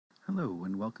Hello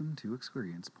and welcome to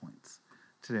ExQueeriencePoints.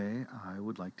 Today I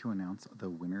would like to announce the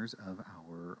winners of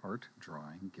our art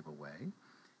drawing giveaway,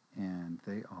 and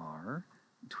they are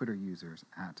Twitter users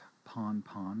at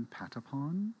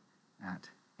PonPonPatapon, at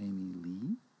Amy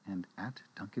Lee, and at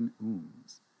Duncan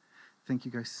Ooms. Thank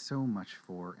you guys so much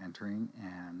for entering,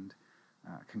 and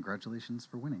congratulations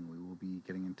for winning. We will be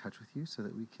getting in touch with you so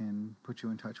that we can put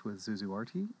you in touch with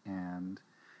Zuzuartii and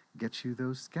get you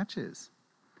those sketches.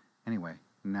 Anyway,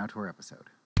 now to our episode.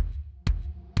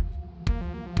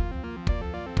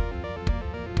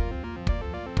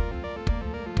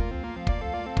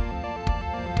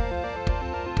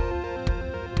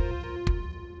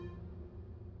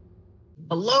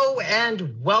 Hello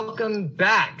and welcome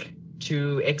back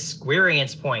to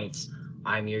ExQueeriencePoints.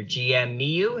 I'm your GM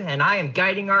Miyu, and I am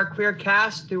guiding our queer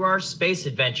cast through our space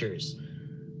adventures.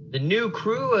 The new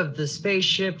crew of the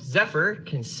spaceship Zephyr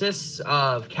consists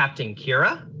of Captain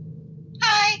Kira.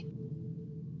 Hi.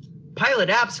 Pilot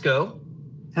Absco.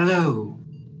 Hello.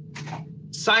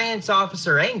 Science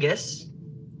Officer Angus.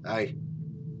 Hi.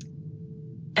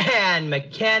 And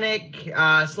mechanic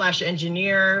slash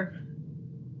engineer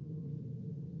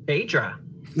Phaedra.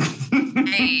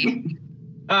 Hey.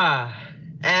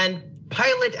 And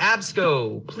Pilot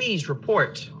Absco, please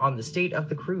report on the state of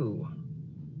the crew.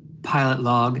 Pilot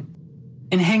log.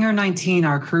 In Hangar 19,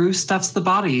 our crew stuffs the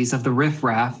bodies of the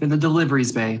riffraff in the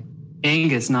deliveries bay.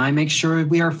 Angus and I make sure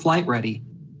we are flight ready.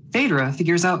 Phaedra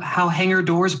figures out how hangar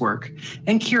doors work,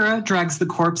 and Kira drags the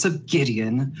corpse of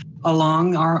Gideon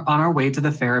on our way to the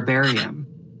Ferribarium.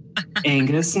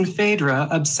 Angus and Phaedra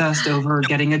obsessed over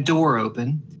getting a door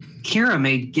open. Kira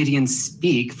made Gideon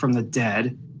speak from the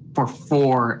dead for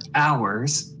 4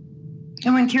 hours.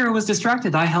 And when Kira was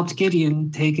distracted, I helped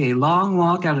Gideon take a long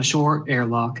walk out a short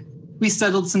airlock. We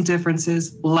settled some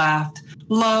differences, laughed,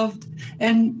 loved,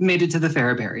 and made it to the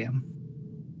Ferribarium.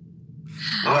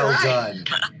 Well done.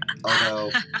 Although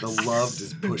the loved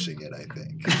is pushing it, I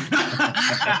think.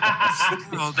 A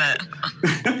little bit.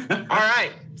 All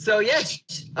right. So yes,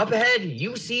 up ahead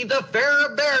you see the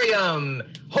Ferribarium,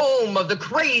 home of the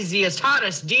craziest,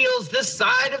 hottest deals this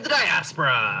side of the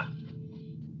diaspora.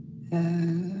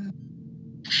 Yeah.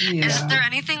 Is there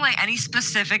anything like any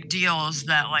specific deals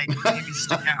that like maybe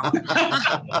stick out?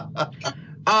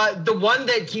 The one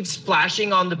that keeps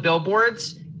flashing on the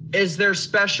billboards is their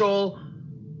special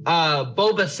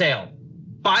boba sale.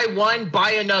 Buy one,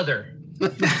 buy another. I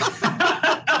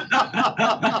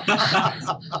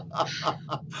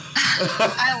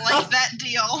like that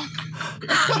deal.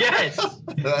 Yes.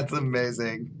 That's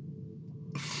amazing.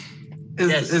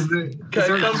 Come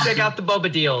check out the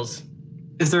boba deals.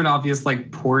 Is there an obvious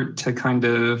like port to kind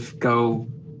of go,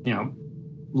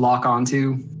 lock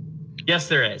onto? Yes,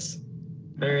 there is.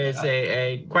 There is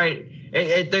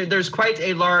there's quite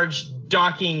a large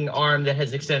docking arm that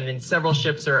has extended, and several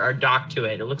ships are docked to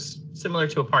it. It looks similar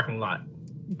to a parking lot.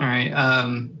 All right.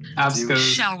 Absco.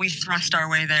 Shall we thrust our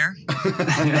way there?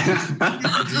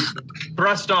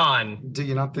 Thrust on. Do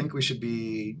you not think we should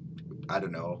be,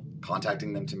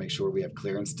 contacting them to make sure we have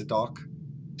clearance to dock?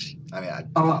 I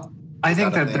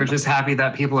think that they're just happy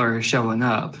that people are showing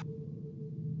up.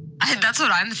 That's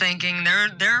what I'm thinking.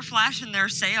 They're flashing their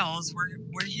sails.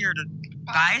 We're here to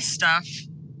buy stuff.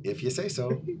 If you say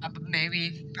so.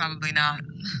 Maybe, probably not.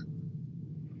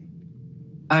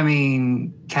 I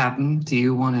mean, Captain, do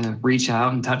you want to reach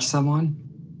out and touch someone?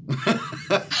 I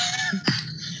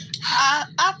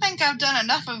think I've done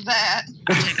enough of that.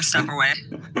 Take a step away.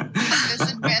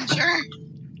 This adventure.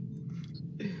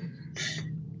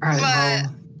 All right,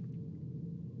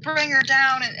 But bring her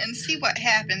down and see what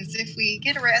happens. If we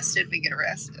get arrested, we get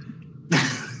arrested.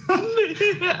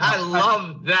 I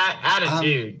love that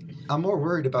attitude. I'm more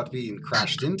worried about being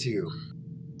crashed into.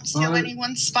 Steal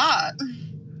anyone's spot.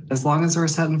 As long as we're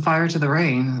setting fire to the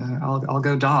rain, I'll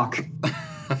go dock.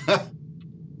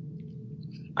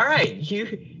 All right, you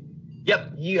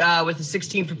with the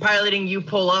 16 for piloting, you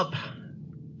pull up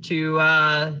to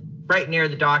right near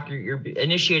the dock. You're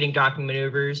initiating docking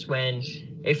maneuvers when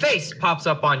a face pops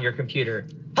up on your computer.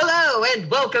 Hello and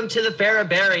welcome to the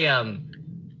Ferribarium.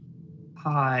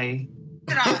 Hi.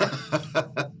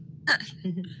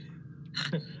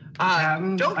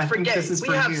 Don't forget, we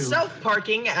have you.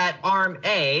 self-parking at Arm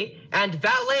A and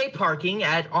valet parking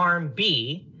at Arm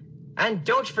B. And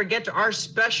don't forget our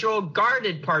special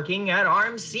guarded parking at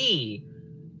Arm C.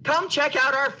 Come check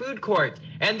out our food court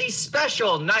and the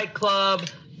special nightclub,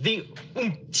 the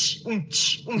Oomch,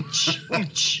 Oomch, Oomch,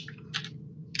 Oomch.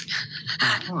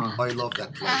 I love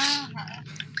that place.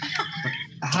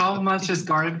 How much is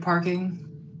guarded parking?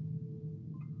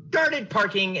 Guarded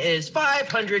parking is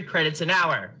 500 credits an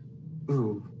hour.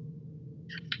 Ooh.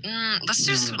 Let's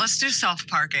do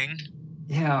self-parking.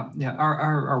 Yeah.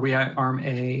 Are we at arm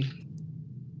A?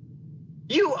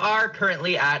 You are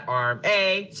currently at arm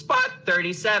A, spot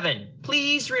 37.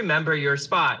 Please remember your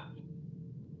spot.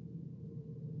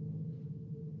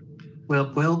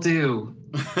 Will do.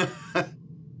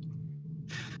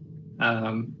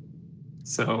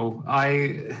 So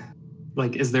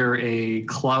is there a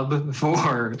club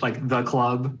for the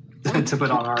club to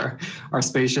put on our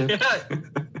spaceship? Yeah.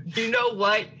 You know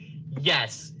what?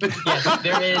 Yes,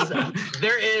 there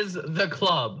is the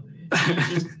club.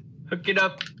 Just hook it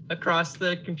up across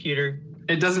the computer.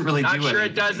 It doesn't really do anything. Not sure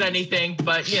it does anything,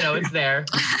 but it's there.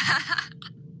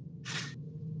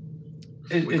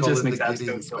 It just makes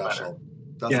Absco feel better.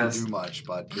 Doesn't do much,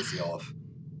 but piss you off.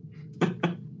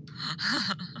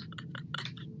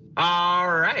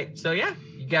 All right, so you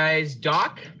guys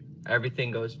dock.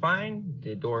 Everything goes fine.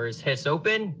 The doors hiss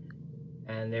open,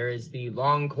 and there is the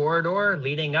long corridor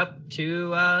leading up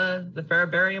to the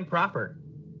Ferribarium proper.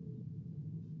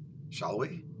 Shall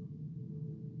we?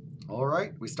 All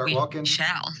right, we start walking.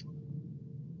 Shall.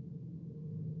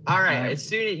 All right, as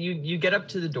soon as you get up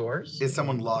to the doors. Is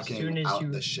someone locking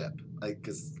out the ship?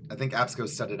 Because I think Absco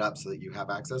set it up so that you have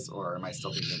access, or am I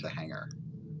still thinking of the hangar?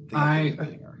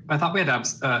 I thought we had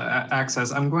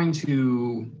access. I'm going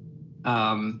to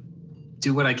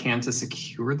do what I can to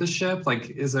secure the ship.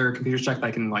 Is there a computer check that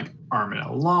I can arm an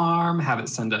alarm, have it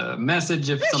send a message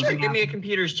if something Sure, give me a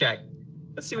computer's check.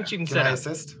 Let's see what you can set up. Can I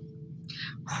assist?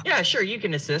 Yeah, sure, you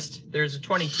can assist. There's a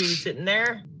 22 sitting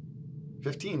there.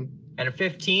 15. And a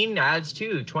 15 adds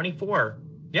 2, 24.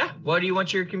 Yeah, what do you want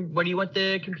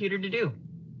the computer to do?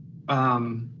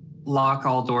 Lock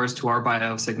all doors to our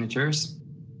biosignatures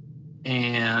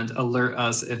and alert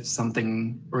us if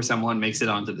something or someone makes it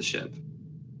onto the ship.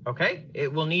 Okay,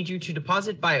 it will need you to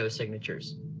deposit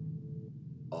biosignatures.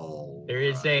 There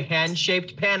is a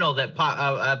hand-shaped panel that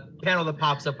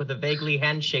pops up with a vaguely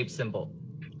hand-shaped symbol.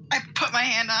 I put my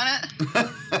hand on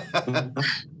it.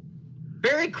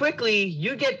 Very quickly,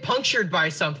 you get punctured by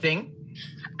something.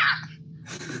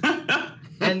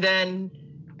 And then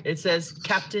it says,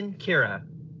 Captain Kira,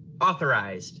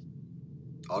 authorized.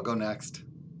 I'll go next.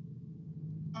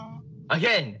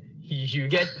 Again, you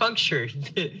get punctured.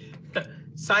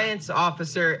 Science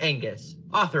Officer Angus,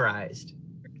 authorized.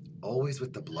 Always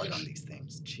with the blood on these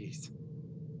things. Jeez.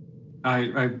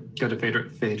 I go to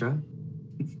Phaedra.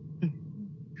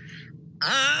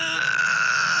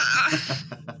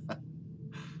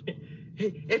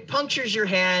 It punctures your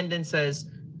hand and says,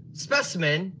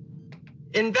 specimen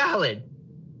invalid.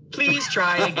 Please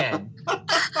try again.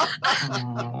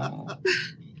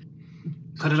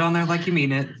 Put it on there like you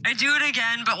mean it. I do it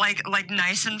again, but like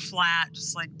nice and flat,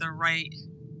 just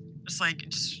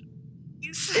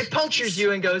It punctures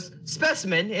you and goes,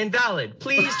 specimen invalid.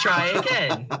 Please try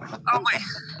again. Oh my.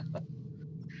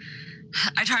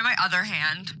 I try my other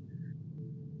hand.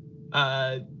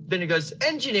 Then it goes,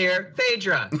 engineer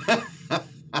Phaedra.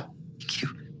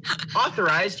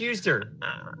 Authorized user.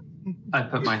 I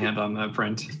put my hand on the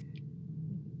print.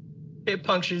 It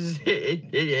punctures it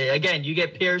again. You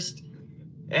get pierced,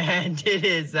 and it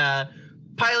is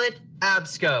pilot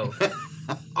Absco,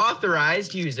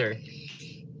 authorized user.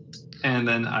 And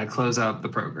then I close out the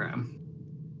program.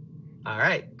 All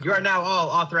right, you are now all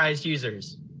authorized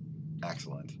users.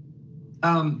 Excellent.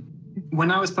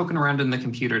 When I was poking around in the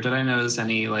computer, did I notice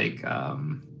any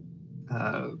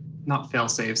not fail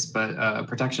safes, but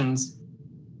protections?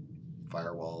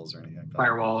 Firewalls or anything like that?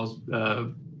 Firewalls.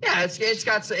 Yeah,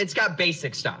 it's got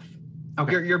basic stuff.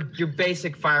 Okay. Your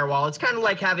basic firewall. It's kind of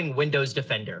like having Windows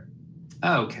Defender.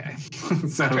 Okay.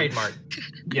 So trademark.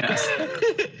 Yes.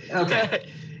 Okay.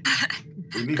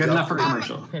 Good enough for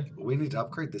commercial. We need to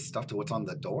upgrade this stuff to what's on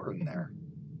the door in there.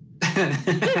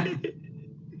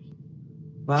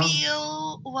 Well,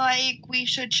 feel like we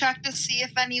should check to see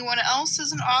if anyone else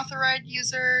is an authorized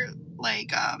user,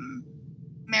 like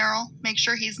Meryl. Make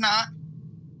sure he's not.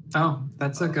 Oh,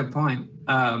 that's a good point.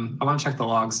 I want to check the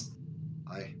logs.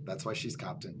 That's why she's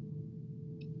captain.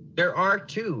 There are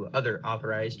 2 other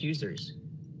authorized users.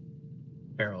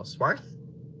 Meryl Swarth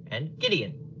and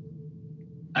Gideon.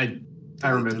 I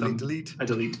remove them. Delete. I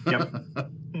delete. Yep.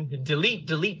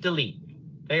 delete.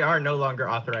 They are no longer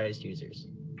authorized users.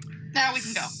 Now we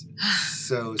can go.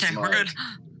 So okay, smart.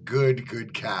 We're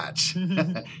good catch.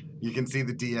 You can see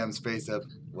the DM's face of,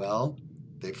 well,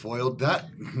 they foiled that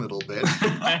little bit.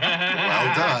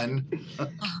 Well done.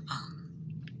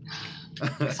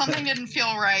 Something didn't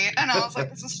feel right, and I was like,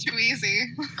 this is too easy.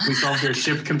 We solved their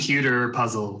ship computer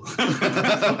puzzle.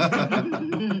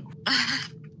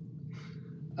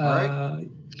 All right.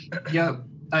 Yeah.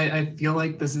 I feel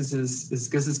like this is as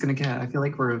good as it's going to get. I feel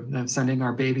like we're sending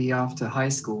our baby off to high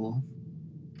school.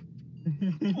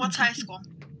 What's high school?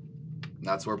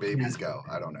 That's where babies go.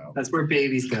 I don't know. That's where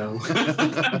babies go.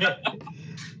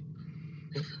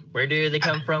 Where do they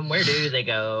come from? Where do they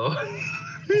go?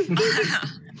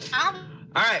 I'm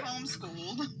All right.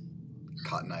 homeschooled.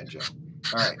 Cotton Eye Joe.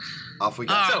 All right, off we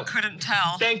go. Oh, So- couldn't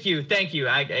tell. Thank you.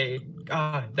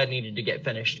 That needed to get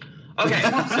finished. Okay,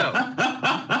 so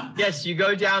yes, you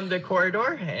go down the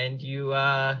corridor and you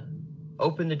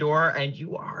open the door, and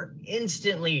you are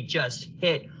instantly just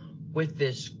hit with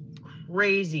this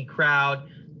crazy crowd.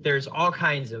 There's all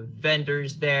kinds of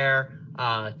vendors there,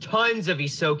 tons of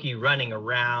Ysoki running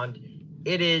around.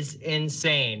 It is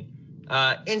insane.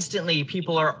 Instantly,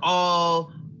 people are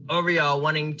all over y'all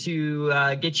wanting to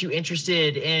get you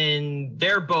interested in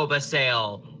their boba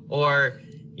sale, or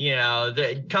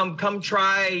come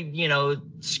try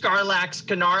Scarlax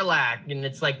Canarlac, and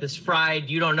it's like this fried,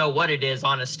 you don't know what it is,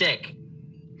 on a stick.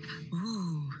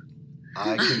 Ooh.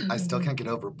 I still can't get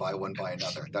over buy one, buy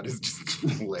another. That is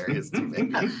just hilarious to me.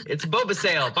 It's a boba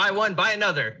sale. Buy one, buy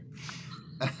another.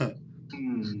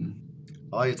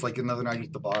 Oh, it's like another night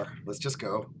at the bar. Let's just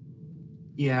go.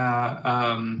 Yeah.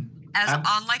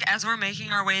 As we're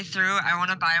making our way through, I want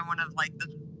to buy one of like the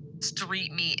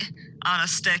street meat on a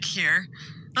stick here.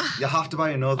 You have to buy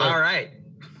another. All right.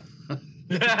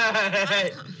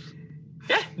 Yeah,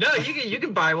 no, you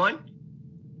can buy one.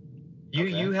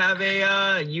 You have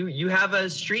a you have a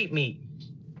street meat.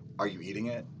 Are you eating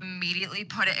it? Immediately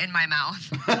put it in my mouth.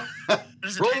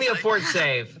 Does it Roll taste me a like? fort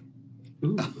save.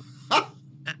 Ooh.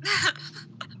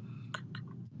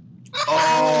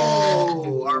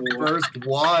 Oh, our first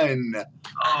one. That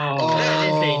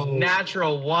is a Oh.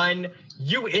 natural one.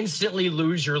 You instantly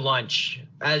lose your lunch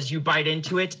as you bite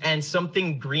into it, and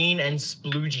something green and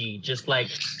sploogey just like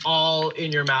all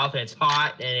in your mouth, and it's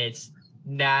hot and it's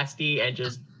nasty and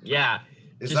just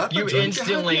Is just that the you drink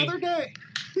instantly- you had the other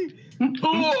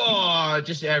day?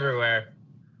 just everywhere.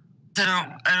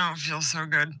 I don't feel so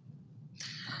good.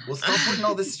 Well, stop putting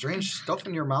all this strange stuff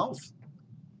in your mouth.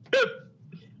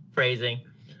 Phrasing.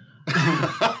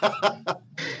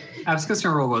 Absco's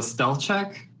gonna roll a stealth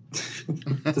check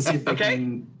to see if they Okay.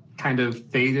 can kind of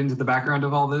fade into the background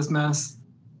of all this mess.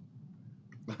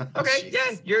 Okay, yeah,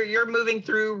 Jesus. you're moving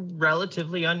through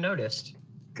relatively unnoticed.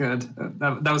 Good.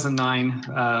 That was a 9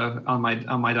 on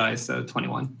my dice, so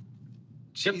 21.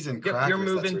 Cheese and Yep, crackers, you're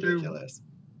moving that's through- ridiculous.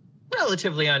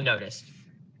 Relatively unnoticed.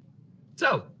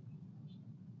 So,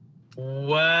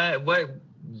 where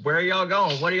are y'all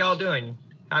going? What are y'all doing?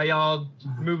 How y'all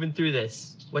moving through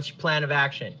this? What's your plan of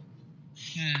action?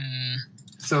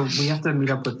 So we have to meet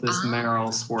up with this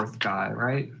Meryl Swarth guy,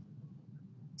 right?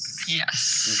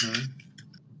 Yes. Mhm.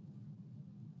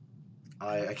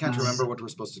 I can't remember what we're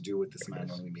supposed to do with this man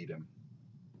when we meet him.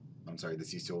 I'm sorry,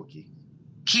 this Ysoki.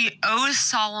 He owes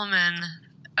Solomon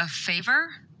a favor,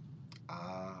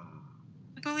 Ah.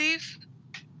 I believe.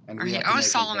 And Or we he have to make owes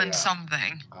him Solomon pay up.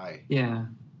 something. Aye. Yeah.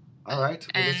 All right,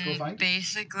 well, let's go And find him.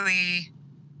 basically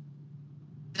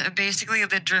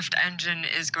the drift engine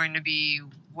is going to be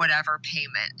whatever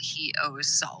payment he owes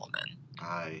Solomon.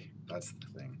 Aye, that's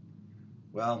the thing.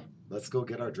 Well, let's go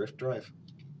get our drift drive.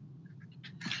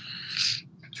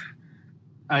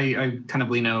 I kind of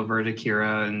lean over to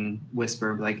Kira and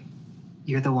whisper, like,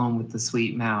 "You're the one with the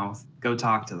sweet mouth. Go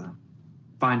talk to them.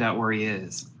 Find out where he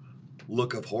is."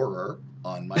 Look of horror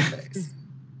on my face.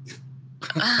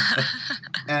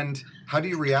 And how do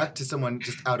you react to someone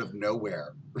just out of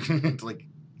nowhere, to like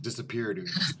disappeared, who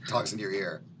just talks in your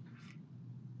ear?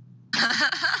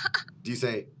 Do you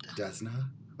say Desna?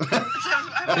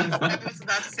 I was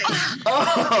about to say.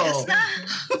 Oh,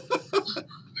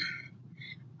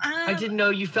 I didn't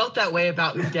know you felt that way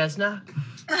about me, Desna.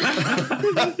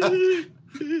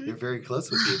 you're very close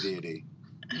with your deity.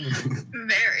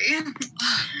 Very.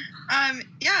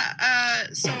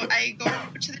 So I go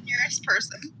over to the nearest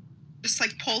person, just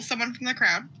like pull someone from the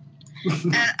crowd,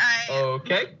 and I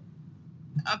Okay.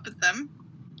 up at them,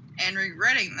 and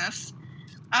regretting this.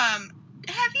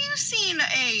 Have you seen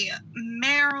a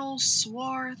Meryl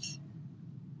Swarth?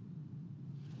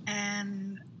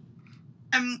 And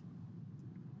and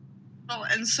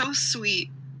so sweet.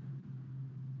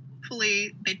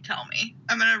 Hopefully they tell me.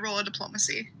 I'm gonna roll a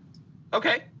diplomacy.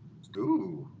 Okay.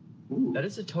 Ooh. Ooh. That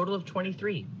is a total of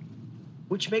 23,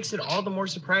 which makes it all the more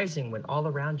surprising when all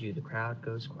around you the crowd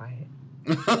goes quiet.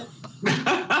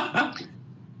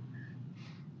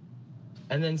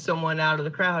 And then someone out of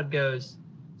the crowd goes,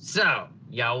 "So,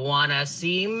 y'all wanna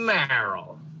see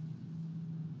Meryl?"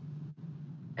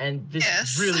 And this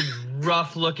Yes. really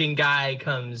rough-looking guy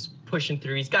comes pushing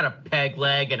through. He's got a peg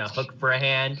leg and a hook for a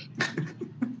hand.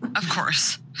 Of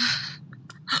course.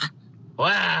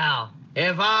 Well,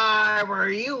 if I were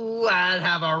you, I'd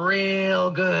have a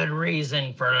real good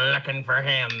reason for looking for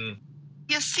him.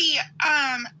 You see,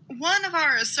 one of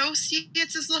our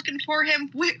associates is looking for him.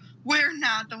 We're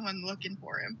not the one looking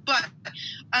for him, but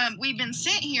we've been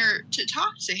sent here to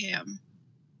talk to him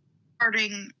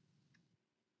regarding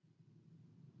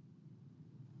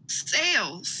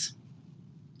sales.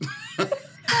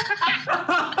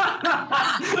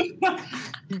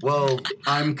 Well,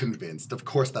 I'm convinced. Of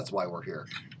course, that's why we're here.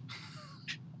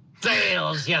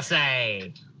 Sales, you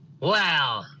say?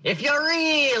 Well, if you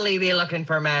really be looking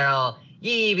for Merrill,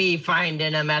 ye be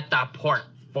finding him at the port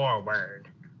forward.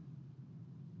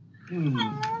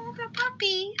 Oh, the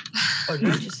puppy. Oh, did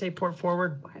I just say port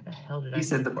forward? Why the hell did I You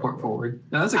say said the port forward.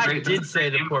 No, that's a great. I did say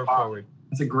the port forward.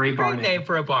 It's a great bar Great name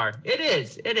for a bar. It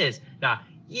is. Now,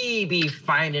 ye be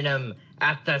finding him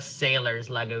at the Sailor's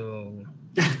Lagoon.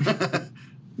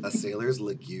 A sailor's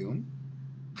legume?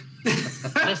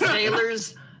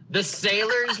 The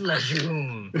Sailor's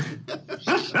Lagoon.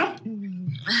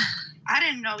 I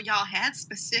didn't know y'all had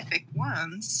specific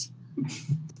ones.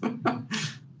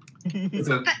 It's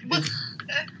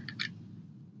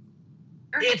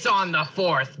on the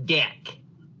 4th deck.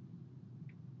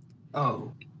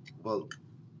 Oh, Well,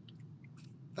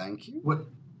 thank you.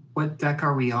 what deck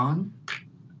are we on?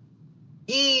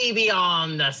 Ye be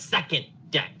on the 2nd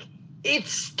deck.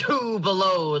 It's 2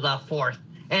 below the 4th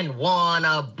and 1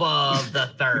 above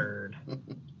the 3rd.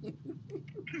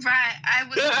 Right, I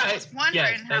was wondering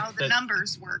Yes, how the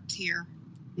numbers worked here.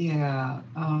 Yeah.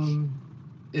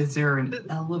 Is there an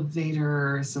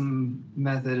elevator or some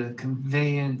method of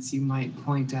conveyance you might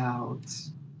point out?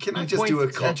 Can I just do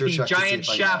a culture check the to see giant if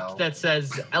I shaft know? that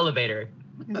says elevator.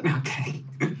 Okay.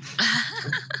 Okay.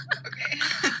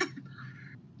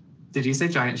 Did you say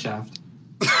giant shaft?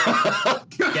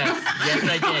 Yes,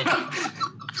 I did.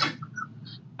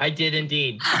 I did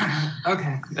indeed.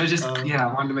 Okay. I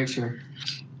wanted to make sure.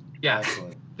 Yeah.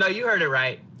 Excellent. No, you heard it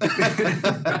right.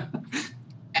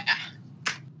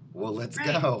 Well, let's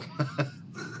Right. go.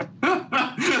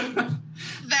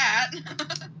 That.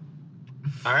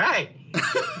 All right.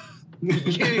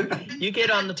 You get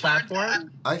on the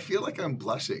platform. I feel like I'm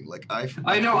blushing. Like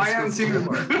I know, I am too.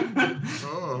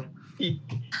 Oh.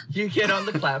 You get on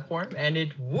the platform, and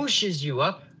it whooshes you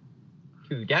up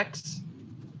 2 decks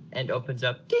and opens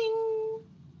up. Ding!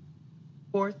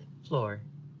 4th floor.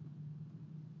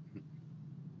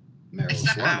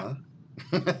 Marijuana.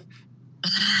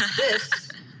 This,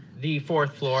 the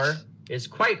 4th floor, is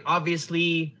quite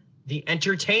obviously the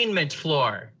entertainment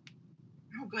floor.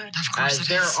 Oh, good. Of course As it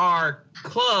there is. are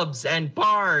clubs and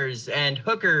bars and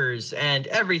hookers and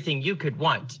everything you could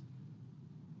want.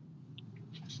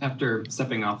 After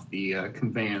stepping off the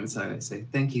conveyance, I say,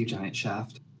 "Thank you, giant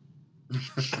shaft."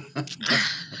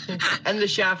 And the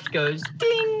shaft goes,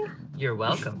 ding! You're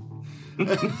welcome.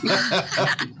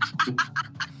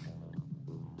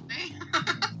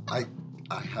 I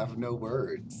have no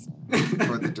words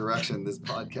for the direction this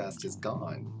podcast has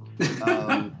gone.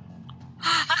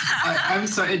 I'm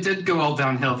sorry. It did go all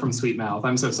downhill from Sweet Mouth.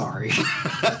 I'm so sorry.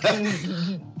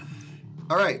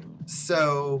 All right,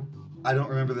 so I don't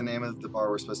remember the name of the bar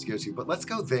we're supposed to go to, but let's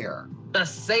go there. The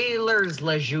Sailor's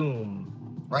Lagoon.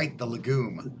 Right, the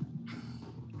legume.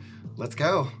 Let's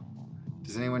go.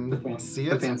 Does anyone see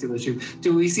The it? fancy legume.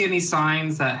 Do we see any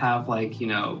signs that have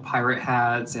pirate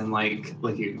hats and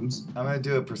legumes? I'm gonna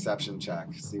do a perception check,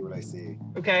 see what I see.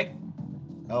 Okay.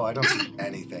 Oh, I don't see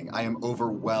anything. I am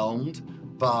overwhelmed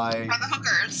by. Are the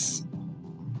hookers?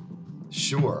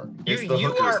 Sure. It's You the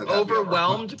hookers are that have me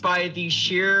overwhelmed by the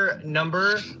sheer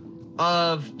number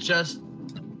of just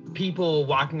people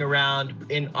walking around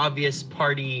in obvious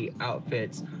party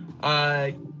outfits.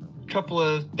 Couple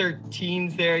of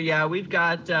 13s there. Yeah, we've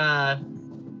got there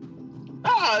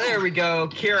we go.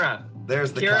 Kira.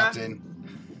 There's the Kira? captain.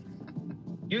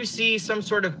 You see some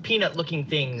sort of peanut looking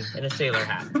thing in a sailor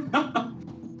hat.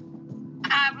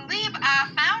 I believe I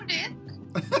found it.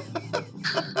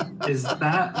 Is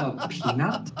that a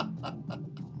peanut?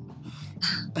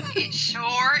 It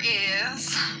sure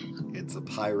is. It's a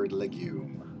pirate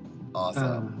legume.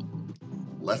 Awesome.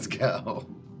 Let's go.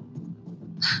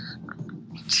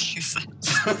 Jesus.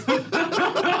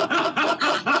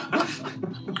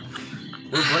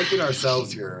 We're breaking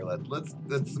ourselves here. Let's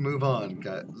move on,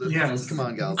 guys. Yes. Come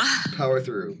on, gals. Power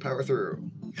through. All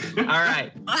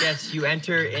right. Yes, you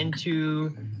enter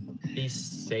into the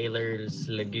Sailor's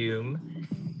Lagoon,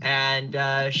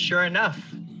 and sure enough,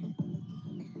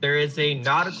 there is a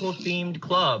nautical themed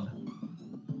club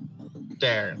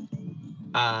there.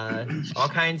 all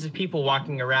kinds of people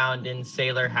walking around in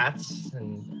sailor hats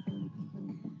and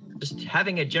just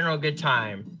having a general good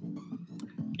time.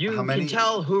 You can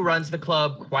tell who runs the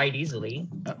club quite easily.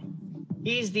 Oh.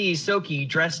 He's the Ysoki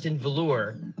dressed in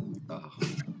velour,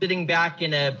 sitting back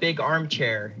in a big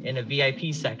armchair in a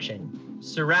VIP section,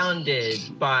 surrounded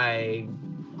by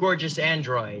gorgeous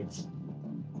androids.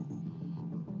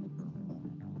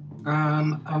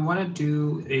 I want to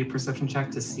do a perception check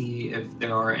to see if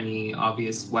there are any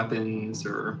obvious weapons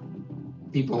or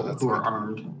people who are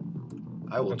armed.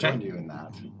 I will join you in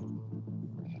that.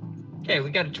 Okay,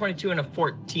 we got a 22 and a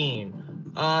 14.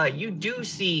 You do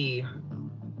see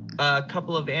a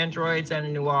couple of androids and a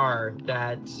noir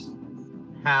that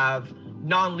have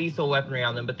non-lethal weaponry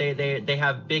on them, but they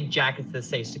have big jackets that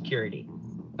say security.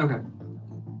 Okay.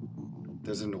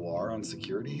 There's a noir on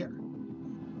security here?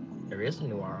 There is a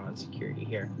noir on security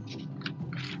here.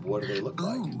 What do they look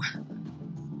like?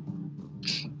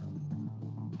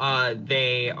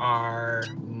 They are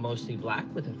mostly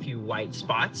black with a few white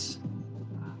spots.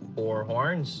 4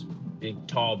 horns, big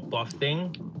tall buff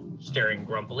thing, staring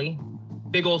grumpily.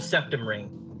 Big old septum ring.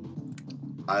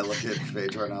 I look at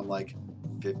Phaedra and I'm like,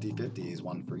 50-50 is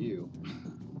one for you.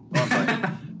 Oh, I'm sorry.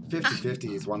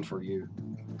 50-50 is one for you.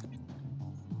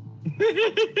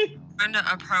 I'm gonna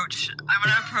approach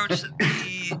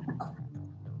the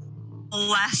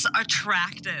less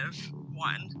attractive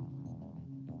one.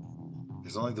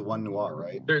 There's only the one noir,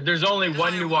 right? There's only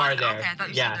one noir there. Okay, I thought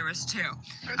you said there was 2.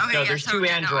 Okay, no, there's 2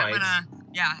 androids.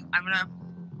 I'm gonna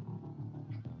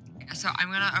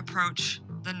approach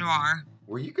the noir.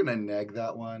 Were you gonna neg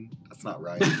that one? That's not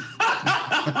right.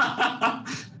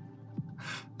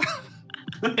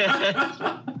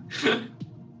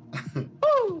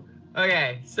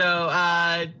 Okay, so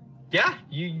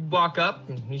you walk up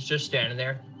and he's just standing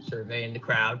there surveying the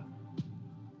crowd.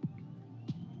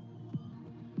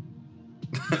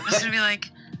 I'm just gonna be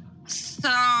like, so,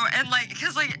 and like,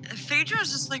 because like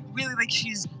Phaedra's just like really like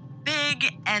she's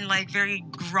big and like very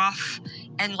gruff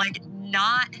and like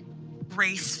not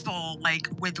graceful like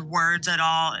with words at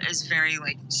all, is very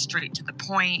like straight to the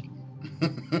point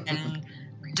and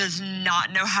does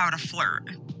not know how to flirt.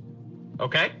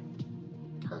 Okay.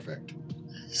 Perfect.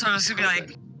 So I'm just gonna be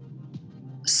like,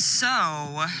 so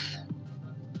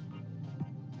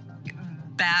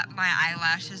bat my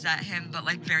eyelashes at him, but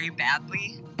like very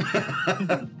badly.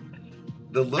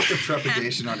 The look of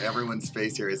trepidation on everyone's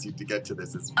face here as you get to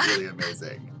this is really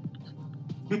amazing.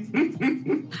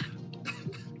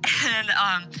 And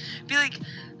be like,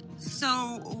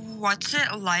 so what's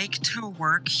it like to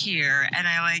work here? And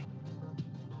I like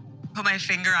put my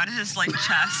finger on his like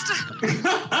chest.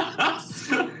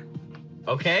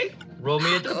 Okay, roll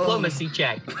me a diplomacy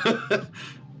check.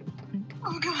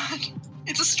 Oh god,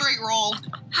 it's a straight roll.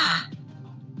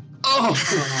 Oh,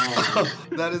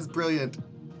 that is brilliant.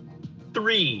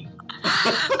 3.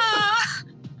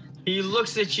 He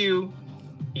looks at you,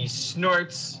 he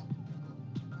snorts,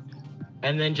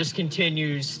 and then just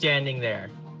continues standing there.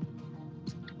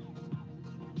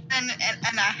 And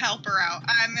I help her out.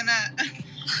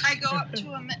 I go up to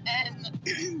him and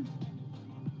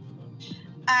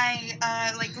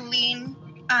I like lean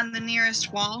on the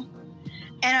nearest wall,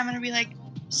 and I'm gonna be like,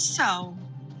 so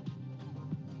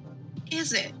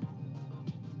is it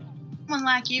someone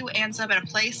like you ends up at a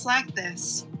place like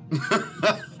this?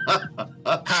 All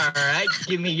right,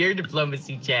 give me your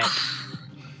diplomacy check.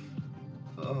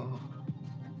 Oh.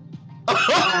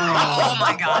 Oh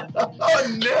my god. Oh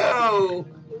no!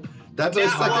 That's our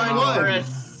second one. For a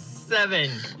 7.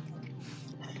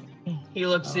 He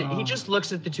just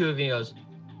looks at the two of you and goes,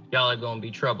 y'all are gonna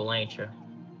be trouble, ain't you?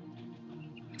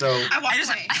 So I walk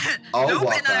away. I'll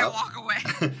walk and then I up. walk away.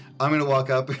 I'm gonna walk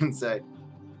up and say,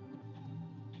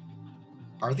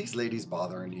 "Are these ladies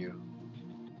bothering you?"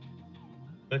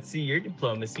 Let's see your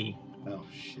diplomacy. Oh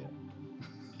shit.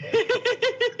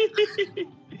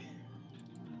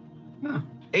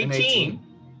 18.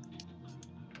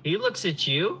 He looks at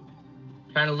you,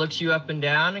 kind of looks you up and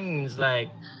down, and he's like,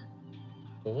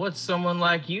 well, what's someone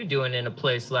like you doing in a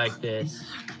place like this?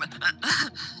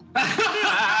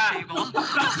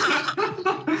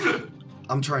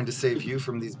 I'm trying to save you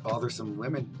from these bothersome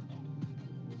women.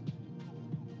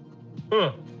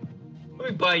 Huh.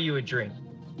 Let me buy you a drink.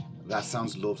 That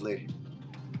sounds lovely.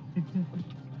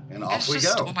 And off we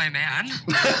just go. stole my man.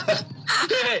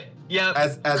 Yep.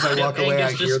 As I walk away, I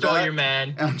Angus just hear stole that. your man.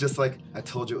 And I'm just like, I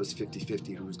told you it was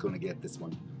 50-50 who's going to get this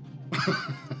one.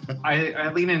 I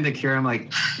lean into Kira. I'm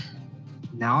like,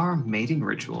 now our mating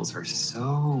rituals are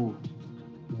so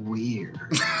weird.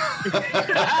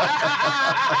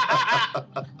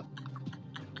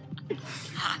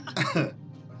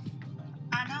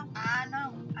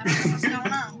 I don't know what's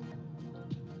going on.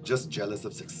 Just jealous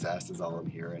of success is all I'm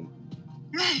hearing.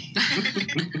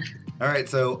 All right,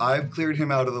 so I've cleared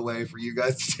him out of the way for you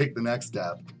guys to take the next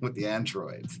step with the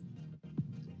androids.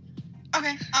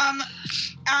 Okay.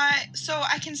 So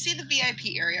I can see the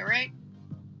VIP area, right?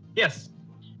 Yes.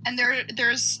 And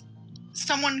there's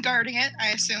someone guarding it, I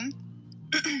assume.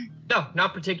 No,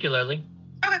 not particularly.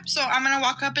 Okay, so I'm gonna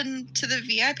walk up into the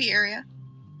VIP area.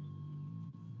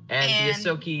 And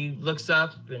Ysoki looks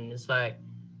up and is like,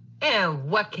 "And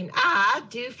what can I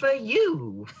do for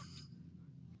you?"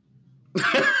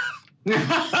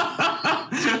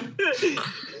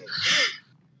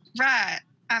 Right,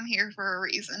 I'm here for a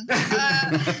reason.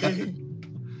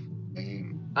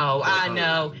 Oh, I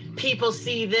know. People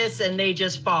see this and they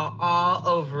just fall all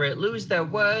over it, lose their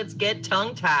words, get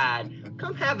tongue-tied.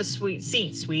 Come have a sweet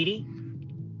seat, sweetie.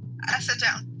 I sit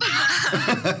down.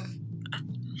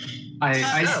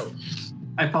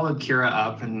 I followed Kira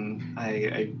up, and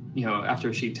I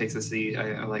after she takes a seat,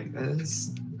 I like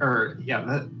this.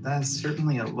 That's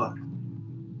certainly a look.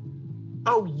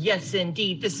 Oh, yes,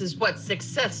 indeed. This is what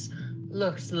success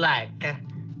looks like.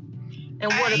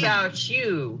 And what about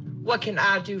you? What can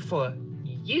I do for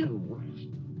you?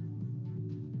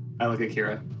 I look at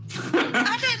Kira.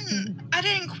 I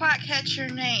didn't quite catch your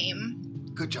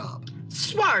name. Good job.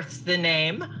 Swarth's the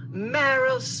name.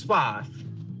 Meryl Swarth.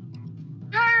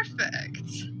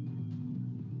 Perfect.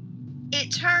 It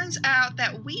turns out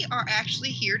that we are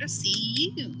actually here to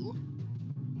see you.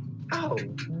 Oh,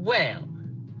 well.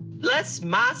 Bless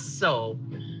my soul.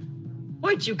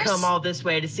 What'd you come all this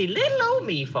way to see little old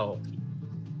me for?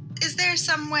 Is there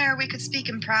somewhere we could speak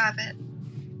in private?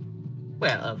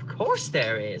 Well, of course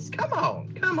there is. Come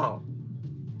on.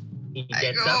 He I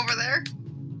gets go up over there.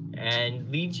 and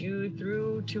leads you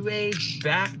through to a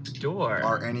back door.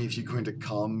 Are any of you going to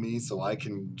calm me so I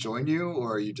can join you,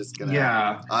 or are you just gonna?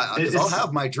 Yeah, because I'll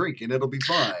have my drink and it'll be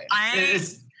fine. I am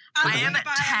I'm gonna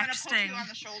texting. poke you on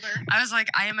the shoulder. I was like,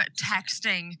 I am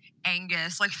texting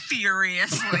Angus like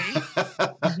furiously.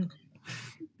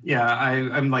 Yeah,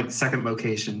 I'm like second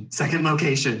location.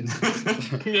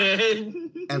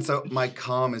 And so my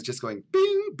comm is just going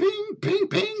bing, bing, bing,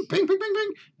 bing, bing, bing, bing,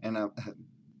 bing. And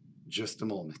just a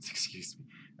moment, excuse me.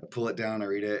 I pull it down, I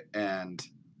read it, and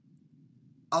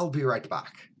I'll be right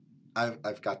back.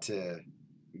 I've got to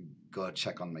go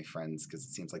check on my friends because it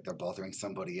seems like they're bothering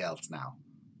somebody else now.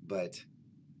 But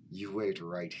you wait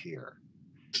right here.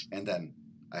 And then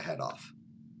I head off.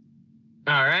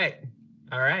 All right.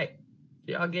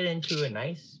 Y'all get into a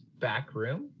nice back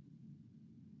room.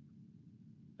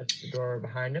 That's the door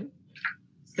behind him.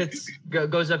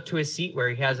 Goes up to his seat where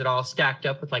he has it all stacked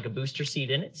up with like a booster seat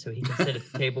in it so he can sit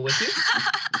at the table with you.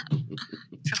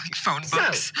 Like phone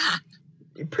books.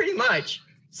 So, pretty much.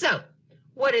 So,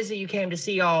 what is it you came to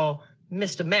see all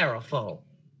Mr. Merrill for?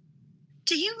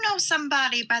 Do you know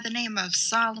somebody by the name of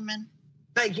Solomon?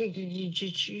 Like,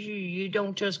 you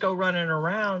don't just go running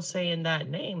around saying that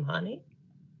name, honey.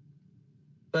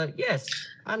 But yes,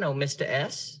 I know Mr.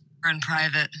 S. We're in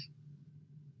private.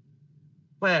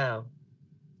 Well,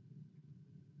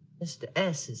 Mr.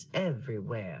 S is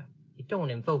everywhere. You don't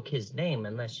invoke his name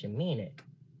unless you mean it.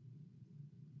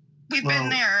 We've been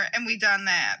there and we done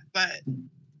that, but...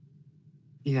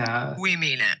 Yeah. We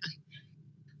mean it.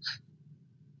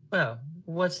 Well,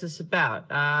 what's this about?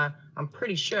 I'm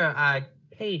pretty sure I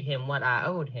paid him what I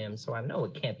owed him, so I know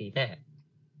it can't be that.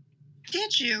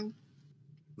 Did you?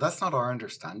 That's not our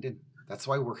understanding. That's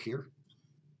why we're here.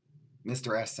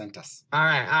 Mr. S sent us. All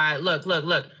right.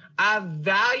 Look. I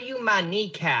value my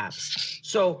kneecaps.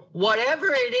 So whatever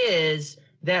it is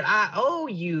that I owe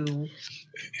you,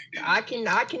 I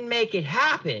can make it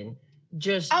happen.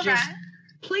 Just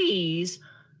please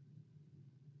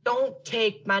don't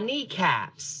take my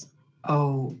kneecaps.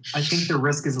 Oh, I think the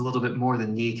risk is a little bit more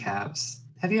than kneecaps.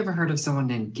 Have you ever heard of someone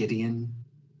named Gideon?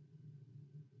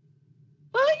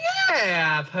 Well,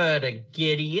 yeah, I've heard of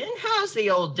Gideon. How's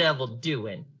the old devil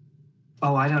doing?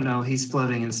 Oh, I don't know. He's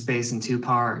floating in space in 2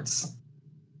 parts.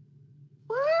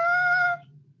 What?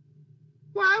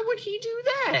 Why would he do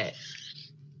that?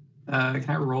 Can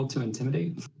I roll to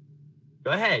intimidate?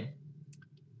 Go ahead.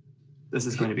 This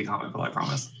is going to be comical, I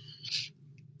promise.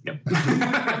 Yep.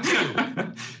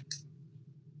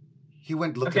 He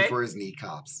went looking for his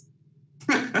kneecaps.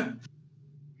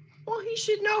 Well, he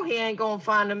should know he ain't gonna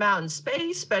find them out in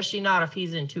space, especially not if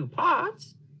he's in 2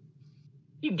 parts.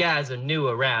 You guys are new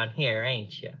around here,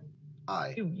 ain't you?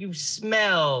 Aye. You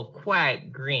smell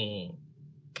quite green.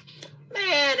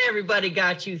 Man, everybody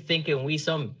got you thinking we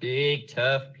some big,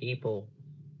 tough people.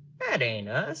 That ain't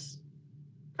us.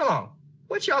 Come on,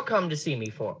 what y'all come to see me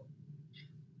for?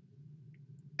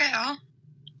 Well,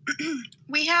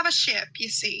 we have a ship, you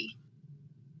see.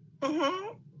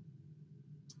 Mm-hmm.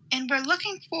 And we're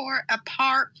looking for a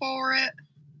part for it.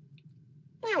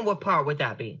 And what part would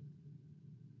that be?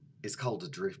 It's called a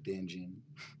drift engine.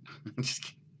 I'm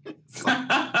just kidding.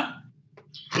 A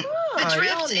Oh,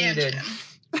 drift engine.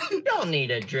 You don't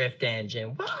need a drift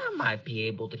engine. Well, I might be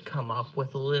able to come up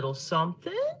with a little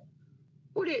something.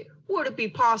 Would it be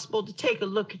possible to take a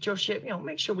look at your ship?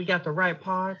 Make sure we got the right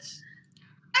parts.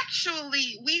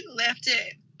 Actually, we left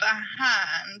it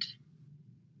behind.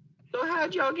 So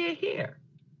how'd y'all get here?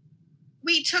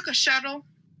 We took a shuttle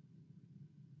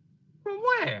From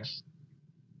where?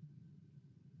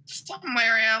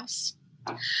 somewhere else.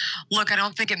 Look, I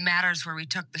don't think it matters where we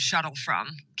took the shuttle from.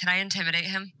 Can I intimidate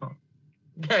him?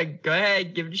 Go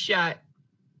ahead, give it a shot.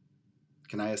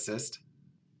 Can I assist?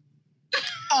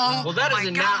 Oh, Well, that my is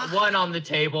a God. nat 1 on the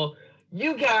table.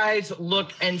 You guys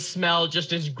look and smell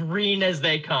just as green as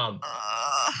they come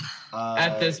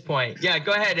at this point. Yeah,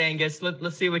 go ahead, Angus.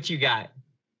 Let's see what you got.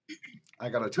 I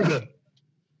got a 2.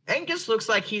 Angus looks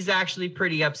like he's actually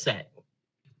pretty upset.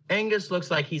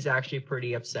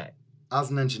 As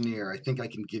an engineer, I think I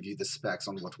can give you the specs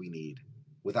on what we need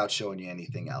without showing you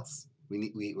anything else.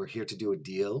 We're here to do a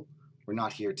deal. We're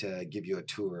not here to give you a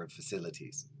tour of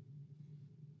facilities.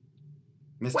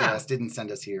 Mr. Wow. S didn't send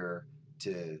us here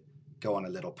to go on a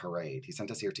little parade. He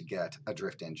sent us here to get a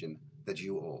drift engine that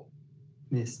you owe.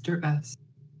 Mr. S.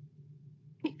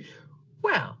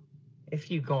 Well, if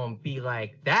you gonna be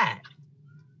like that,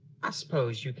 I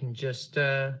suppose you can just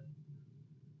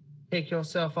take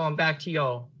yourself on back to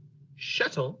your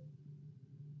shuttle.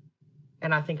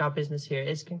 And I think our business here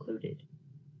is concluded.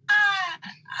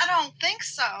 I don't think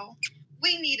so.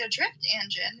 We need a drift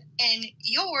engine, and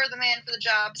you're the man for the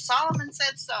job. Solomon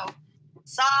said so.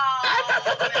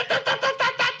 Solomon.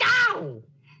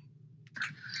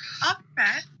 All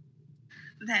right.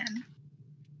 Then,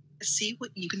 let's see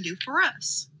what you can do for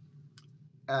us.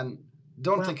 And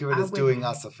don't Well, think of it I as would- doing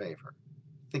us a favor.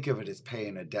 Think of it as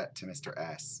paying a debt to Mr.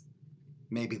 S.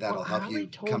 Maybe that'll Well, I help already you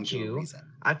told come to a you. reason.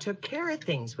 I took care of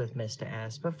things with Mr.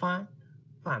 S, but fine.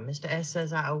 Mr. S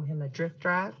says I owe him a drift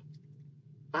drive.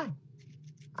 Fine.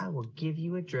 I will give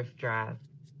you a drift drive.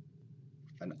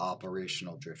 An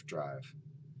operational drift drive.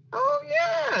 Oh,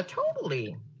 yeah,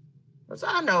 totally. Because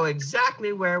I know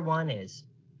exactly where one is.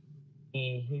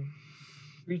 He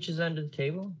reaches under the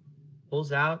table,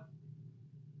 pulls out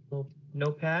a little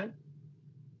notepad,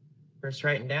 starts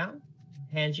writing down,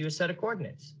 hands you a set of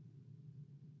coordinates.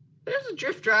 There's a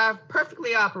drift drive,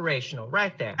 perfectly operational,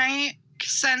 right there. I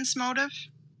sense motive.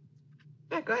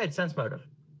 Yeah, go ahead, sense motive.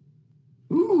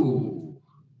 Ooh.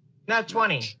 Not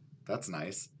 20. That's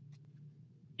nice.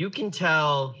 You can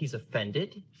tell he's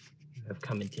offended. You have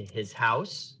come into his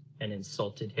house and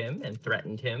insulted him and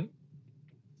threatened him.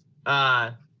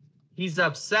 He's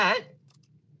upset,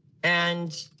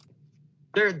 and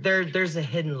there's a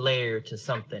hidden layer to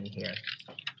something here.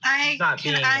 He's not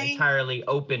being entirely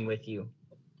open with you.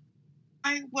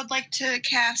 I would like to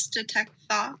cast Detect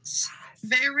Thoughts.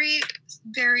 Very,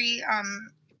 very,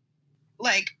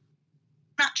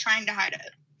 not trying to hide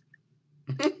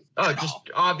it. Oh, just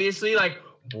obviously like.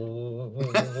 Yeah,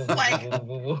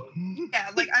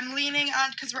 like I'm leaning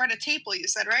on, because we're at a table, you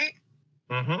said, right?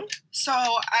 Mm-hmm. So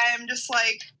I'm just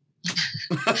like,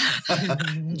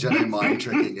 Jedi mind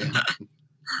tricking him.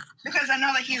 because I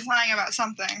know that he's lying about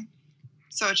something.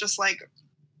 So it's just like,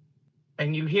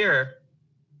 And you hear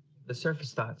the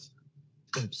surface thoughts.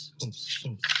 Oops, oops,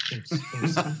 oops, oops,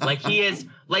 oops. Like he is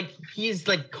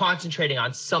concentrating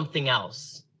on something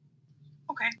else.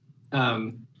 okay.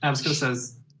 Absco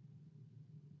says,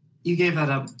 you gave that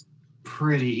up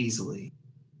pretty easily.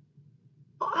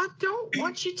 I don't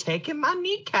want you taking my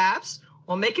kneecaps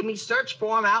or making me search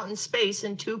for them out in space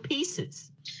in 2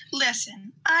 pieces.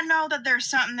 Listen, I know that there's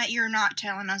something that you're not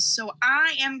telling us, so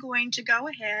I am going to go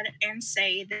ahead and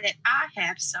say that I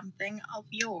have something of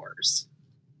yours.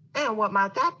 And what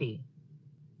might that be?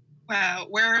 Well,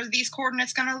 where are these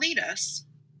coordinates going to lead us?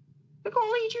 They're going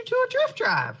to lead you to a drift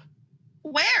drive.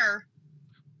 Where?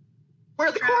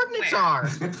 Where the Drive coordinates where?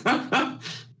 are.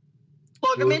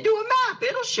 Plug them into a map.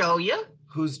 It'll show you.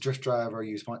 Whose drift drive are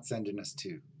you sending us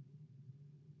to?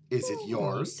 Is it You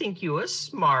yours? think you a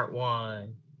smart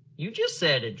one. You just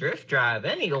said a drift drive.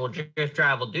 Any old drift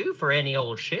drive will do for any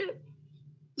old ship.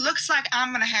 Looks like I'm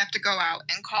going to have to go out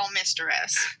and call Mr.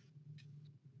 S.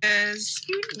 Because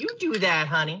You do that,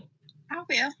 honey. I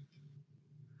will.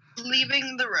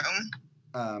 Leaving the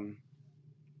room.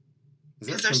 Is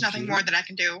there a Because there's nothing computer? more that I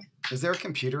can do. Is there a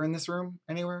computer in this room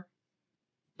anywhere?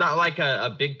 Not like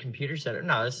a big computer setup.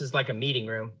 No, this is like a meeting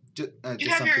room. Just You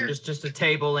have something. your- Just a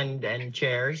table and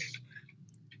chairs.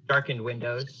 darkened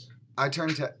windows. I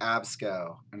turn to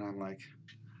Absco, and I'm like,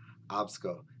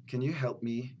 Absco, can you help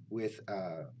me with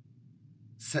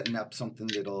setting up something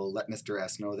that'll let Mr.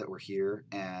 S know that we're here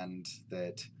and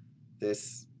that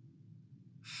this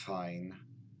fine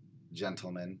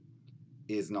gentleman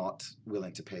is not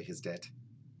willing to pay his debt?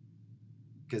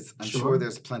 Because I'm sure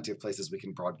there's plenty of places we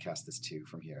can broadcast this to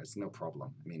from here. It's no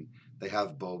problem. I mean, they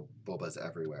have bobas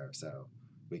everywhere, so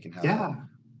we can have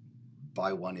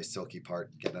buy one Ysoki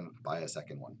part, buy a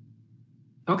second one.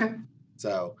 Okay.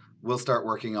 So we'll start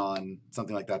working on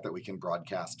something like that we can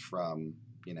broadcast from,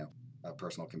 a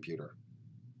personal computer.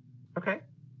 Okay.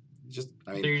 So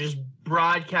you're just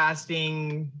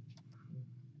broadcasting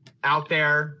out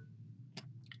there.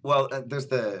 Well, there's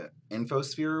the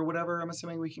infosphere or whatever. I'm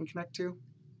assuming we can connect to.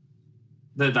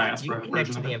 The diaspora. You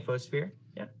connect to the infosphere.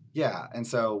 Yeah. Yeah, and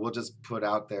so we'll just put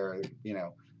out there,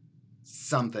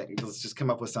 something. Let's just come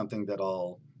up with something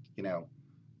that'll,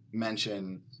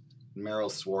 mention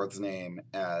Meryl Swarth's name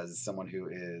as someone who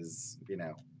is,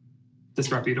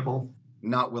 disreputable,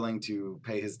 not willing to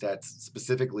pay his debts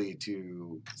specifically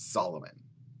to Solomon,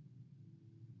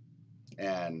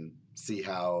 and see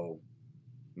how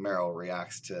Meryl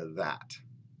reacts to that.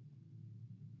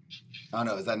 I don't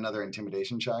know. Is that another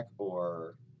intimidation check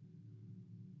or?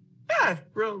 Yeah,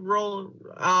 roll.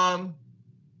 I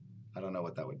don't know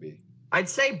what that would be. I'd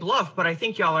say bluff, but I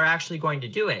think y'all are actually going to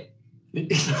do it.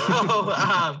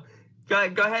 So,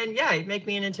 go ahead and make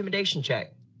me an intimidation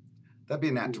check. That'd be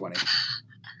a nat 20.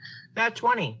 Nat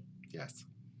 20. Yes.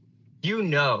 You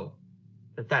know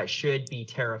that should be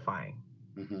terrifying.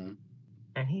 Mm-hmm.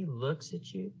 And he looks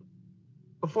at you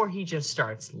before he just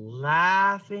starts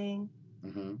laughing.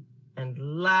 Mm-hmm.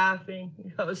 And laughing. He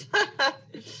goes,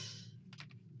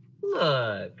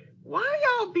 look, why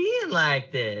y'all being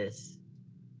like this?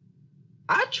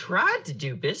 I tried to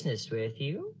do business with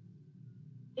you.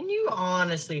 And you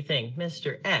honestly think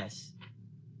Mr. S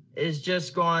is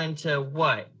just going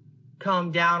to,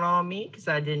 come down on me because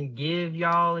I didn't give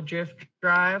y'all a drift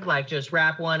drive? Like just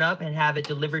wrap one up and have it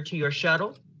delivered to your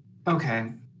shuttle?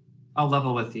 Okay, I'll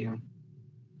level with you.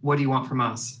 What do you want from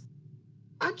us?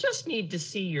 I just need to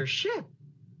see your ship,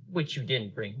 which you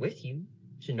didn't bring with you,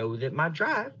 to know that my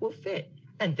drive will fit.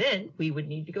 And then we would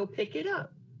need to go pick it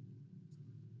up.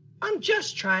 I'm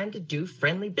just trying to do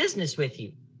friendly business with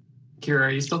you. Kira, are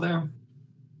you still there?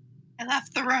 I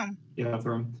left the room. You left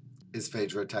the room. Is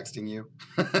Phaedra texting you?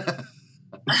 But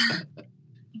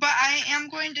I am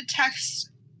going to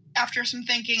text after some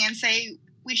thinking and say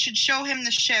we should show him the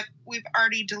ship. We've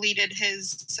already deleted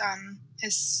his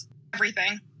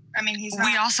everything. I mean, he's not...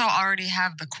 We also already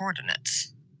have the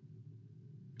coordinates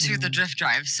to the drift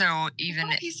drive, so even...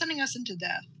 What if he's sending us into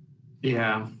death?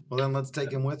 Yeah. Well, then let's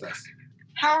take him with us.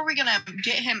 How are we going to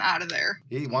get him out of there?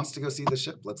 He wants to go see the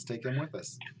ship. Let's take him with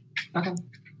us. Okay.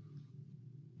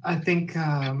 I think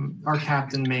our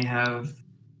captain may have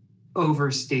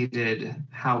overstated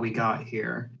how we got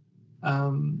here.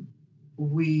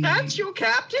 That's your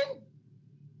captain?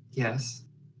 Yes.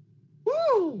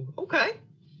 Woo! Okay.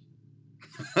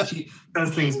 She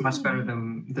does things much better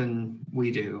than we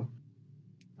do.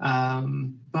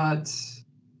 But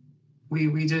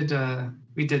we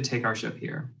did take our ship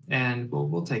here, and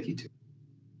we'll take you to.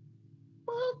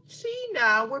 Well, see,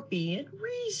 now we're being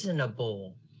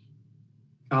reasonable.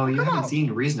 Oh, you Come haven't on.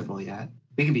 seen reasonable yet.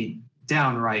 We can be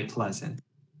downright pleasant.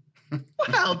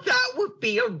 Well, that would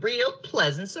be a real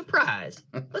pleasant surprise.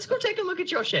 Let's go take a look at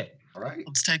your ship. All right.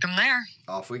 let's take them there.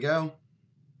 Off we go.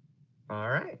 All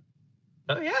right.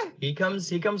 Oh yeah, he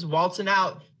comes waltzing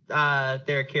out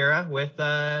there, Kira, with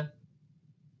the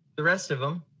rest of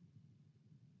them.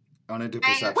 I want to do a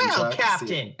perception Well, check. Captain,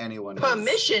 See if anyone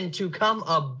permission to come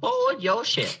aboard your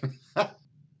ship.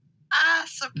 I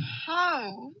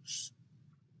suppose.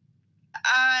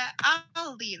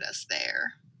 I'll lead us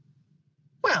there.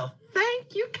 Well,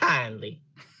 thank you kindly.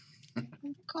 Of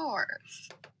course.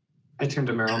 I turned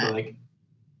to Meryl and be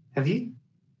like,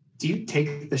 do you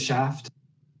take the shaft?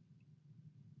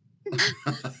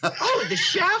 Oh, the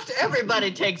shaft?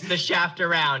 Everybody takes the shaft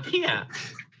around here.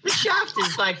 The shaft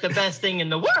is like the best thing in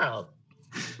the world.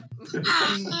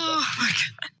 Oh my God.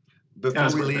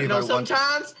 Before we leave, You know, I want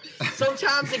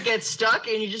sometimes it gets stuck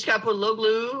and you just gotta put a little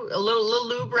glue, a little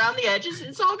lube around the edges, and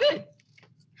it's all good.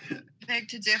 Beg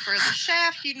to differ. The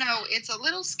shaft, it's a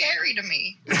little scary to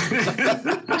me.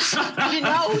 You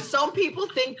know, some people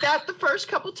think that the first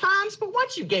couple times, but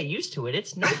once you get used to it,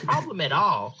 it's no problem at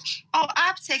all. Oh,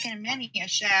 I've taken many a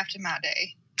shaft in my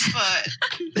day, but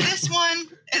this one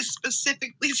is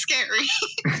specifically scary.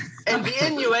 And the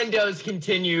innuendos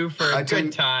continue for a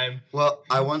good time. Well,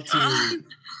 I want to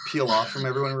peel off from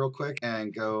everyone real quick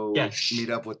and go Yes. meet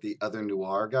up with the other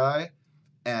noir guy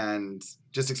and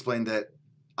just explain that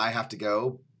I have to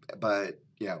go, but,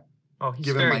 Oh, he's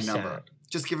give him very my number. sad.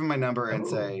 Just give him my number and Oh.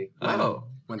 say Oh.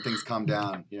 when things calm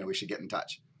down, we should get in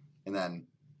touch and then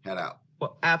head out.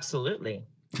 Well, absolutely.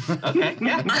 Okay.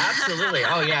 Yeah, absolutely.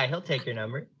 Oh, yeah, he'll take your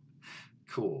number.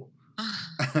 Cool.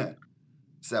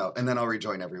 So, and then I'll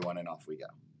rejoin everyone and off we go.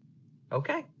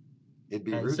 Okay. It'd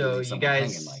be And rude so to leave you someone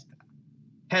guys hanging like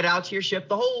that. head out to your ship.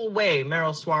 The whole way,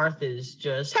 Meryl Swarth is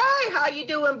just, hey, how you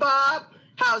doing, Bob?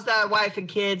 How's that wife and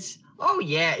kids? Oh,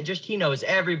 yeah, he knows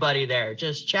everybody there,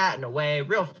 just chatting away,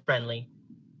 real friendly.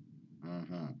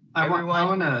 Mm-hmm. I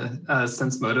Everyone- want to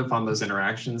sense motive on those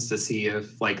interactions to see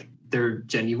if they're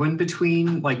genuine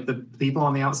between the people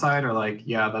on the outside are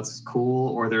yeah, that's cool,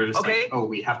 or they're just Okay. oh,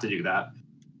 we have to do that.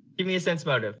 Give me a sense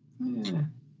motive.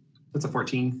 That's a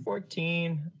 14.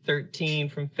 14, 13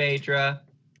 from Phaedra.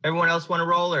 Everyone else want to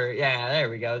roll? Or yeah, there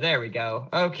we go.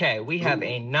 Okay, we have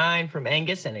a 9 from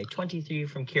Angus and a 23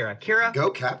 from Kira. Kira? Go,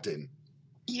 Captain.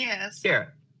 Yes. Kira.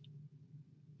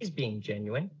 He's being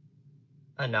genuine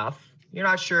enough. You're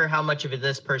not sure how much of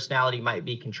this personality might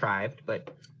be contrived,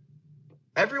 but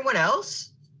everyone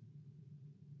else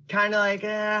kind of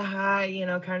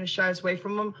kind of shies away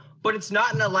from him. But it's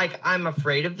not in a I'm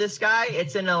afraid of this guy.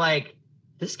 It's in a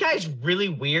this guy's really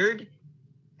weird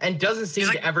and doesn't seem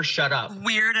to ever shut up.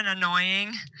 Weird and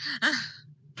annoying.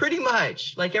 Pretty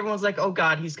much. Everyone's like, oh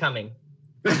God, he's coming.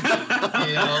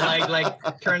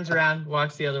 Turns around,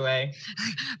 walks the other way.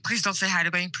 Please don't say hi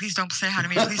to me. Please don't say hi to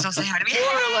me. Please don't say hi to me.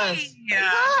 More or less. Yeah.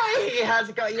 Hi, how's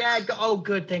it going? Yeah, oh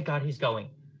good, thank God he's going.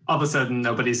 All of a sudden,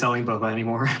 nobody's selling boba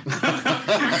anymore.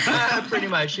 Pretty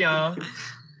much,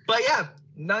 But yeah,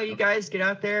 no, you guys get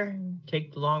out there and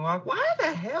take the long walk. Why the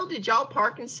hell did y'all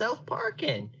park in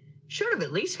self-parking? Should have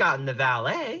at least gotten the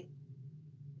valet.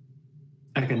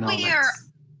 Economics. We are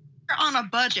on a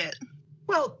budget.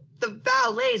 Well, the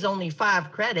valet's only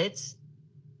 5 credits.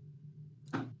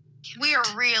 We are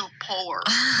real poor.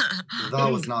 That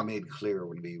was not made clear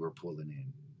when we were pulling in.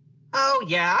 Oh,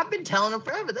 yeah, I've been telling them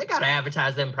forever. They got to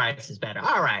advertise them prices better.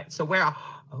 All right, so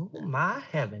oh, my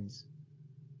heavens.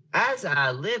 As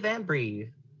I live and breathe.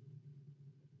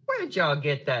 Where did y'all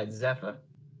get that, Zephyr?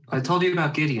 I told you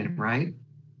about Gideon, right?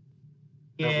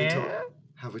 Yeah.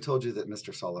 Have we told you that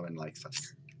Mr. Solomon likes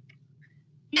us?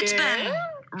 It's been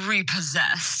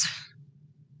repossessed.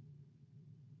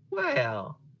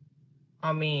 Well,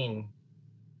 I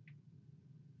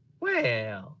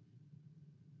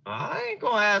ain't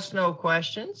gonna ask no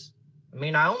questions.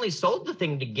 I only sold the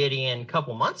thing to Gideon a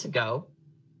couple months ago.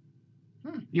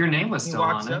 Your name was He still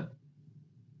walks on it. up.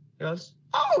 He goes,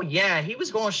 oh, yeah, he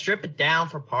was going to strip it down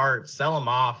for parts, sell them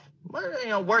off.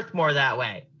 Worth more that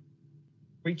way.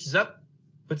 Reaches up,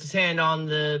 puts his hand on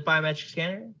the biometric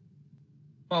scanner.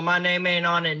 Well, my name ain't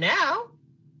on it now.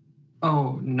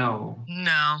 Oh, no.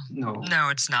 No,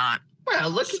 it's not. Well,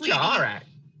 look at you. All right.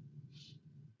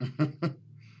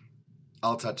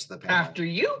 I'll touch the panel. After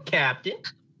you, Captain.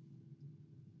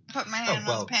 Put my hand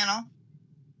on the panel.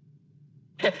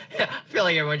 I feel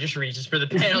like everyone just reaches for the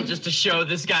panel just to show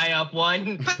this guy up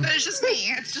one. But it's just me.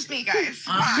 It's just me, guys.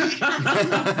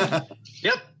 Bye.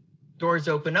 Yep. Doors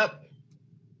open up.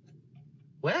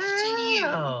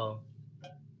 Well,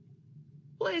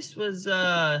 place was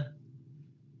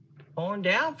going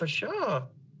down for sure.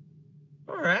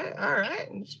 All right.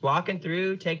 Just walking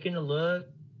through, taking a look.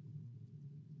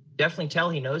 Definitely tell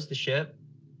he knows the ship,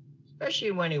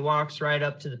 especially when he walks right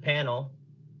up to the panel.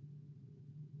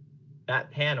 That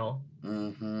panel.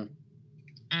 Mm-hmm.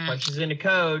 Punches in the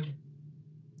code,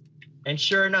 and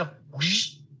sure enough,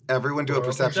 whoosh, Everyone do a Door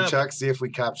opens perception up. check. See if we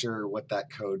capture what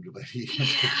that code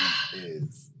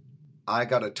is. I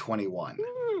got a 21.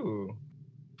 ooh,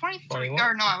 23. 21,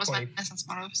 Or no, I was 20. my sense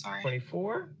motive. Sorry.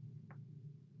 24,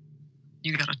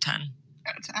 You got a 10.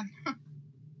 Got a 10.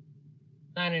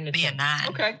 9 and a Me 10. a 9.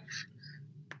 Okay.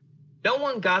 No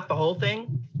one got the whole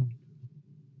thing,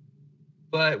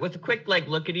 but with a quick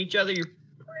look at each other, you're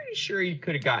pretty sure you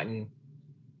could have gotten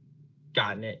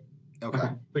it. Okay.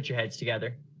 Put your heads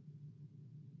together.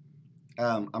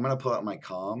 I'm going to pull out my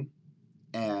comm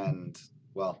and,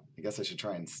 well, I guess I should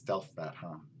try and stealth that,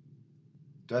 huh?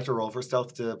 Do I have to roll for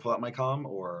stealth to pull out my comm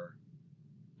or?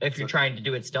 If you're trying to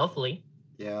do it stealthily.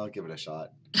 Yeah, I'll give it a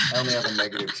shot. I only have a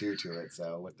 -2 to it,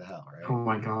 so what the hell, right? Oh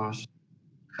my gosh.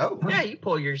 Oh, Yeah, you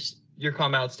pull your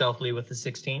comm out stealthily with the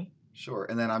 16. sure.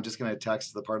 And then I'm just going to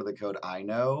text the part of the code I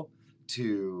know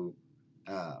to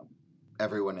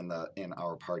everyone in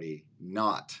our party,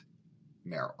 not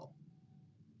Meryl.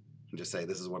 And just say,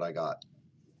 this is what I got.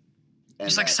 And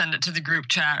Just send it to the group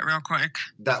chat real quick.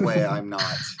 that way I'm not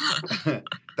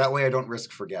That way I don't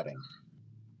risk forgetting.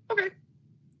 Okay.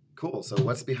 Cool. So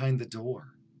what's behind the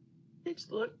door?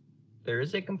 Look, there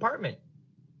is a compartment.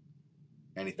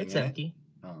 Anything It's in empty.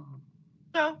 it? Oh.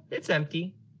 No, it's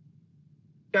empty.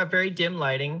 Got very dim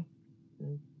lighting.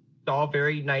 It's all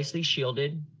very nicely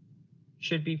shielded.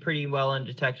 Should be pretty well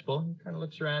undetectable. He kind of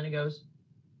looks around and goes,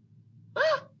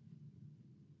 "Ah,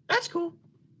 that's cool."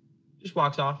 Just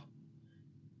walks off.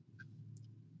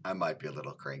 I might be a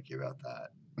little cranky about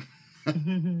that.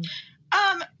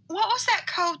 What was that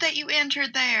code that you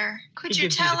entered there? Could He you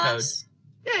gives you tell the code. us?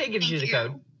 Yeah, he gives you the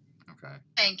code. Okay.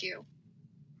 Thank you.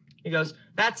 He goes,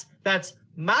 that's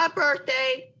my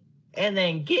birthday, and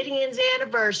then Gideon's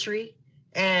anniversary,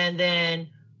 and then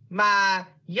my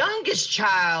youngest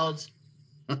child's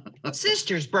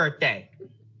sister's birthday.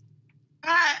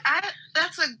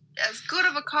 That's as good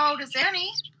of a code as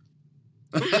any.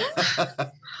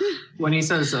 When he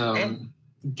says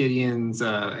Gideon's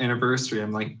anniversary,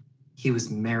 I'm like, he was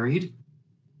married?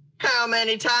 How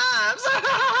many times?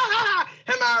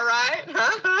 Am I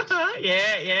right?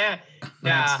 Yeah.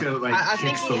 Absco, like, I think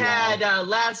kicks he the had, wall.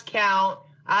 last count,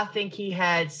 I think he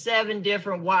had 7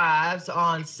 different wives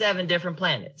on 7 different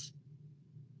planets.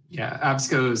 Yeah,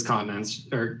 Absco's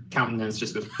countenance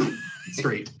just goes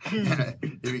straight.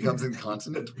 He becomes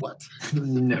incontinent? What?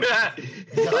 No.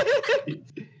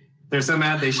 They're so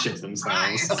mad they shit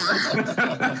themselves. I'm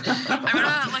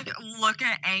gonna like look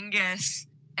at Angus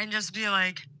and just be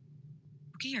like,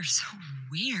 "Okay, you're so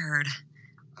weird."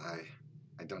 I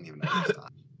don't even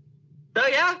understand. So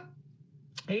yeah,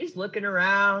 he's looking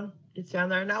around. It's down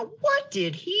there. Now, what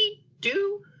did he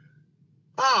do?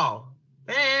 Oh,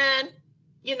 man.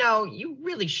 You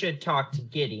really should talk to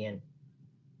Gideon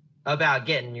about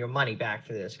getting your money back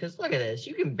for this. Because look at this.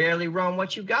 You can barely run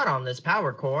what you got on this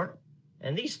power core.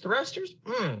 And these thrusters,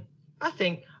 I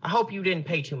hope you didn't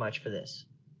pay too much for this.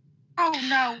 Oh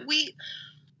no, it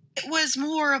was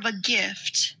more of a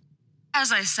gift.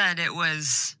 As I said, it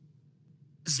was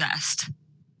zest.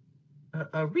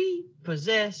 A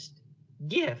repossessed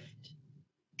gift.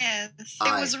 Yes,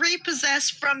 it was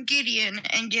repossessed from Gideon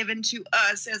and given to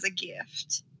us as a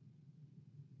gift.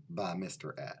 By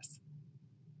Mr. S.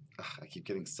 Ugh, I keep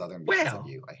getting southern because of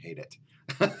you. I hate it.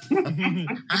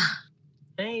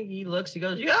 And he looks, he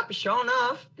goes, "Yep, sure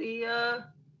enough, the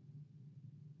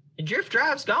drift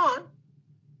drive's gone.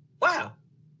 Wow,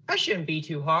 that shouldn't be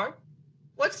too hard.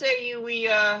 What say we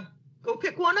go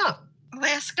pick one up?"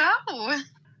 Let's go.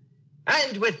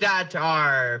 And with that,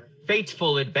 our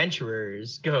fateful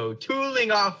adventurers go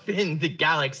tooling off in the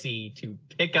galaxy to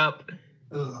pick up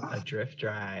a drift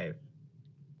drive.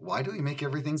 Why do we make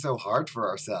everything so hard for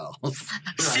ourselves?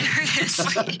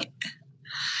 Seriously.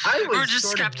 I was We're just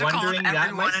sort of skeptical of wondering that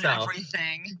everyone and myself.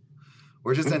 everything.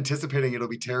 We're just anticipating it'll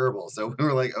be terrible. So we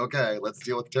were like, okay, let's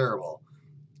deal with terrible.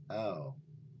 Oh.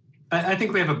 I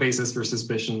think we have a basis for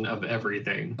suspicion of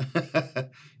everything.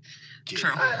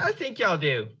 True. I think y'all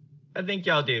do.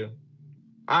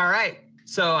 All right.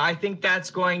 So I think that's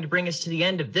going to bring us to the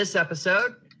end of this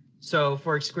episode. So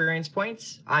for Experience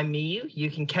Points, I'm Miyu. You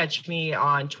can catch me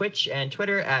on Twitch and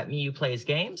Twitter at Miyu Plays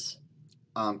Games.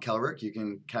 Kelrick, you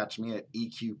can catch me at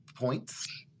EQ Points.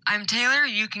 I'm Taylor.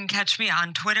 You can catch me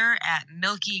on Twitter at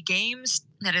Milky Games.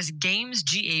 That is Games,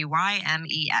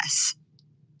 Gaymes.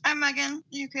 I'm Megan.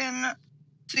 You can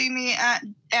see me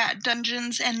at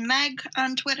Dungeons and Meg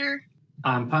on Twitter.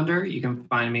 I'm Punder. You can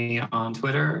find me on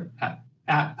Twitter at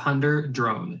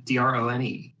PunderDrone,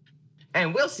 DRONE.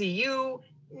 And we'll see you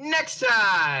next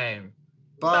time.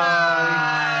 Bye.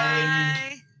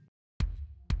 Bye.